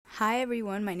Hi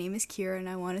everyone, my name is Kira and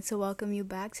I wanted to welcome you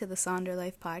back to the Sonder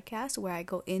Life podcast where I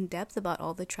go in depth about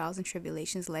all the trials and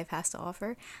tribulations life has to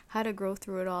offer, how to grow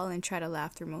through it all and try to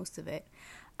laugh through most of it.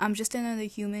 I'm just another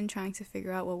human trying to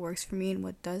figure out what works for me and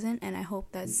what doesn't, and I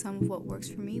hope that some of what works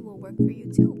for me will work for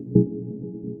you too.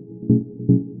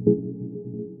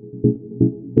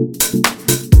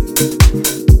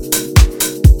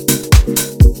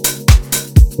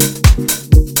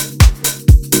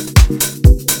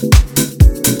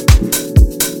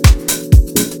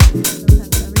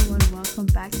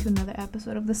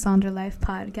 Episode of the Sonder Life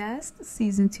podcast,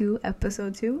 season 2,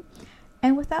 episode 2.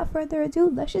 And without further ado,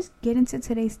 let's just get into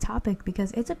today's topic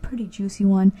because it's a pretty juicy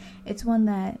one. It's one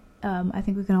that I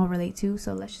think we can all relate to,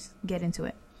 so let's just get into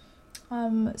it.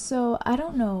 So I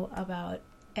don't know about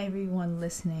everyone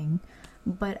listening,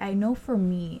 but I know for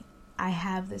me, I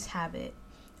have this habit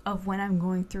of when I'm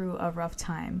going through a rough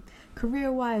time,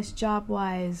 career-wise,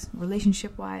 job-wise,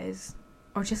 relationship-wise,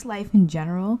 or just life in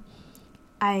general,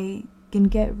 I can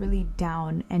get really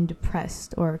down and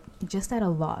depressed or just at a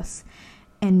loss.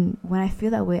 And when I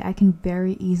feel that way, I can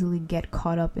very easily get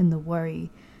caught up in the worry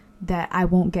that I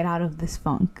won't get out of this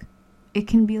funk. It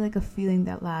can be like a feeling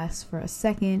that lasts for a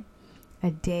second,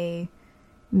 a day,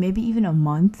 maybe even a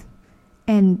month.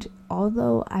 And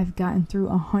although I've gotten through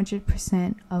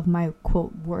 100% of my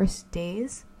quote worst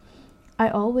days, I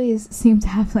always seem to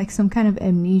have like some kind of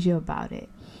amnesia about it.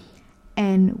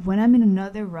 And when I'm in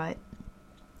another rut,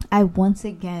 I once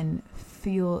again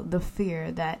feel the fear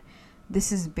that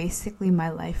this is basically my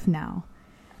life now.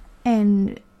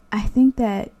 And I think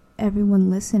that everyone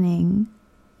listening,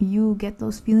 you get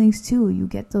those feelings too. You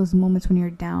get those moments when you're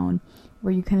down,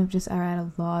 where you kind of just are at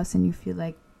a loss and you feel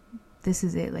like this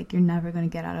is it, like you're never going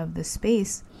to get out of this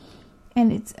space.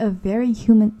 And it's a very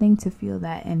human thing to feel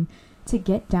that and to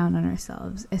get down on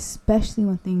ourselves, especially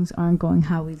when things aren't going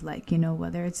how we'd like,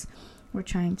 whether it's we're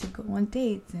trying to go on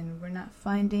dates and we're not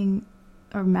finding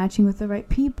or matching with the right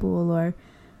people, or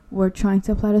we're trying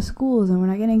to apply to schools and we're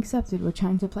not getting accepted. We're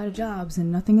trying to apply to jobs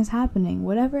and nothing is happening,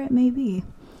 whatever it may be.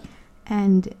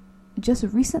 And just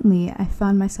recently, I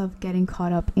found myself getting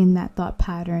caught up in that thought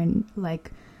pattern,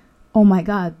 like, oh my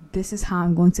God, this is how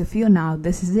I'm going to feel now.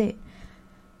 This is it.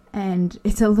 And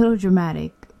it's a little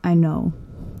dramatic, I know.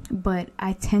 But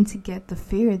I tend to get the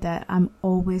fear that I'm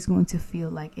always going to feel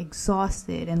like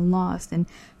exhausted and lost and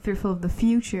fearful of the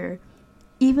future,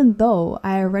 even though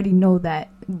I already know that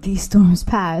these storms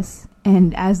pass,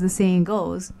 and as the saying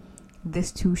goes,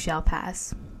 this too shall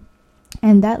pass.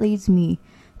 And that leads me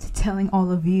to telling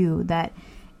all of you that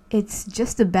it's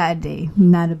just a bad day,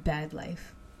 not a bad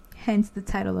life. Hence the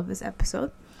title of this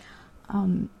episode.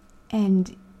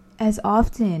 And as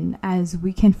often as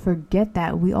we can forget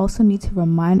that, we also need to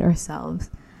remind ourselves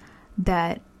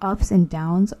that ups and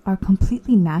downs are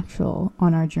completely natural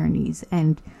on our journeys,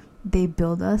 and they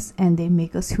build us and they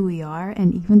make us who we are.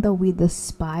 And even though we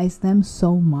despise them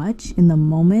so much in the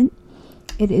moment,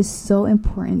 it is so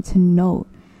important to note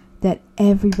that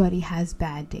everybody has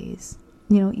bad days.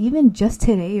 Even just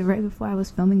today, right before I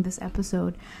was filming this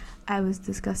episode, I was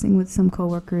discussing with some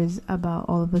coworkers about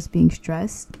all of us being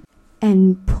stressed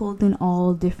and pulled in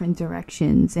all different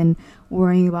directions and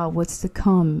worrying about what's to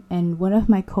come. And one of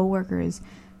my coworkers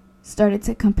started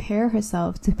to compare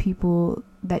herself to people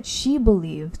that she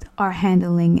believed are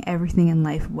handling everything in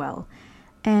life well.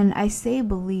 And I say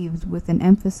believed with an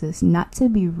emphasis, not to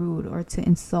be rude or to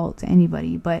insult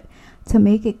anybody, but to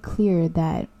make it clear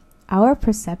that our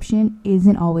perception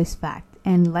isn't always fact.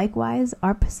 And likewise,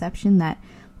 our perception that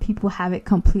people have it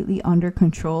completely under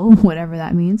control, whatever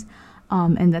that means,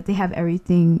 and that they have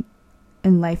everything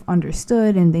in life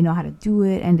understood and they know how to do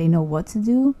it and they know what to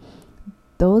do,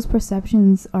 those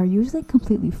perceptions are usually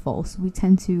completely false. We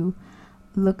tend to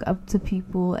look up to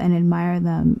people and admire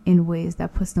them in ways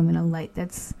that puts them in a light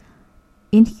that's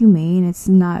inhumane. It's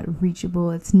not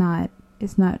reachable. It's not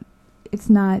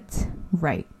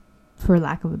right, for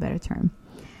lack of a better term.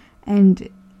 And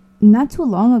not too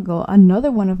long ago,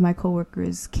 another one of my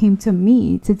coworkers came to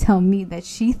me to tell me that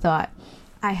she thought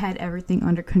I had everything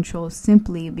under control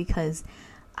simply because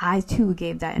I too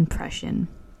gave that impression.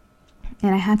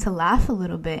 And I had to laugh a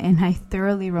little bit, and I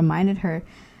thoroughly reminded her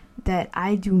that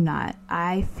I do not.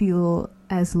 I feel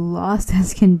as lost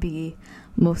as can be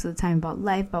most of the time about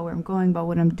life, about where I'm going, about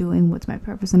what I'm doing, what's my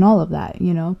purpose, and all of that,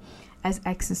 as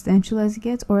existential as it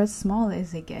gets or as small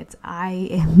as it gets. I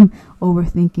am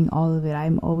overthinking all of it.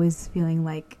 I'm always feeling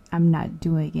like I'm not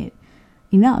doing it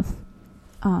enough.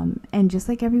 And just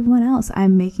like everyone else,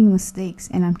 I'm making mistakes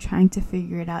and I'm trying to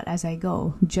figure it out as I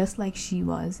go, just like she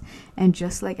was and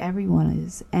just like everyone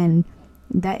is. And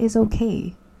that is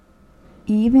okay.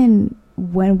 Even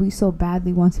when we so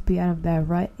badly want to be out of that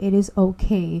rut, it is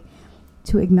okay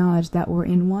to acknowledge that we're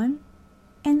in one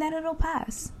and that it'll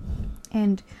pass.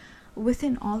 And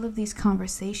within all of these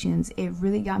conversations, it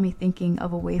really got me thinking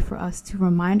of a way for us to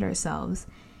remind ourselves,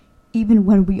 even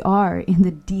when we are in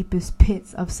the deepest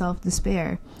pits of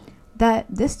self-despair, that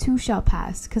this too shall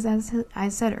pass. Because as I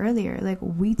said earlier, like,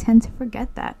 we tend to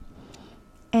forget that.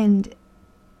 And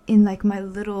in like my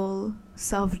little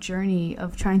self journey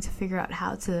of trying to figure out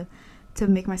how to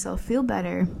make myself feel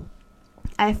better,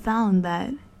 I found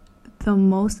that the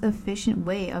most efficient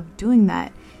way of doing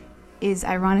that is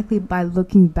ironically by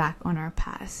looking back on our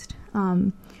past,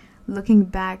 looking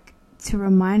back to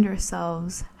remind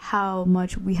ourselves how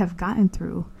much we have gotten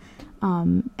through.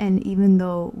 And even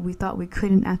though we thought we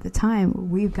couldn't at the time,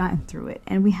 we've gotten through it.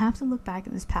 And we have to look back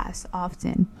at this past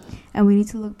often. And we need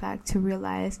to look back to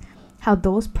realize how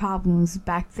those problems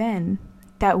back then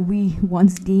that we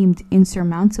once deemed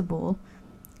insurmountable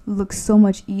look so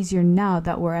much easier now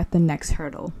that we're at the next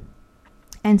hurdle.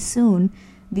 And soon,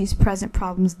 these present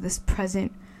problems, this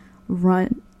present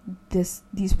run,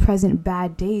 these present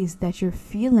bad days that you're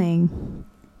feeling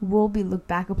will be looked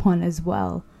back upon as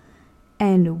well.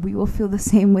 And we will feel the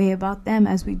same way about them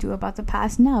as we do about the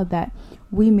past now, that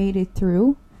we made it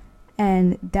through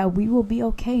and that we will be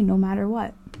okay no matter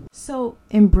what. So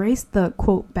embrace the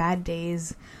quote bad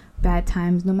days, bad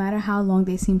times, no matter how long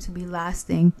they seem to be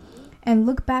lasting, and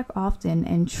look back often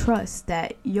and trust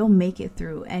that you'll make it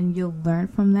through and you'll learn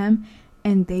from them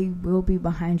and they will be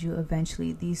behind you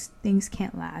eventually. These things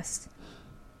can't last.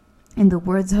 In the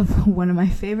words of one of my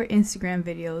favorite Instagram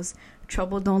videos,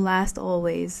 trouble don't last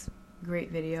always. Great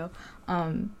video.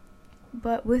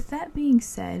 But with that being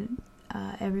said,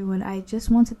 everyone, I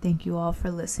just want to thank you all for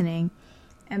listening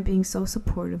and being so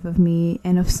supportive of me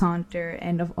and of Saunter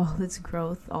and of all its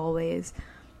growth always.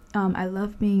 I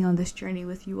love being on this journey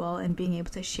with you all and being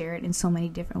able to share it in so many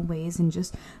different ways and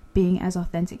just being as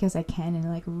authentic as I can and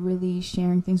like really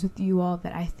sharing things with you all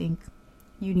that I think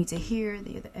you need to hear,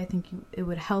 that I think it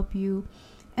would help you.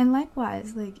 And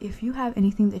likewise, like, if you have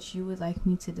anything that you would like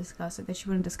me to discuss or that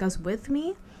you want to discuss with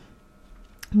me,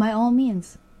 by all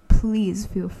means, please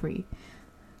feel free.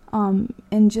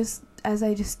 And just as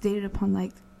I just stated upon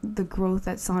like the growth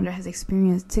that Saunter has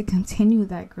experienced, to continue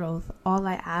that growth, all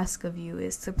I ask of you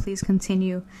is to please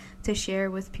continue to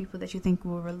share with people that you think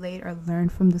will relate or learn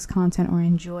from this content or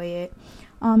enjoy it.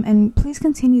 And please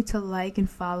continue to like and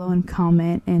follow and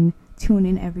comment and tune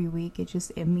in every week.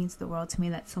 It means the world to me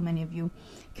that so many of you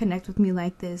connect with me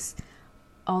like this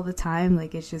all the time.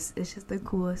 Like, it's just the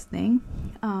coolest thing.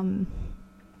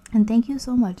 And thank you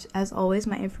so much. As always,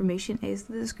 my information is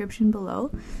in the description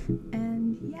below.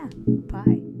 And yeah,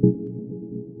 bye.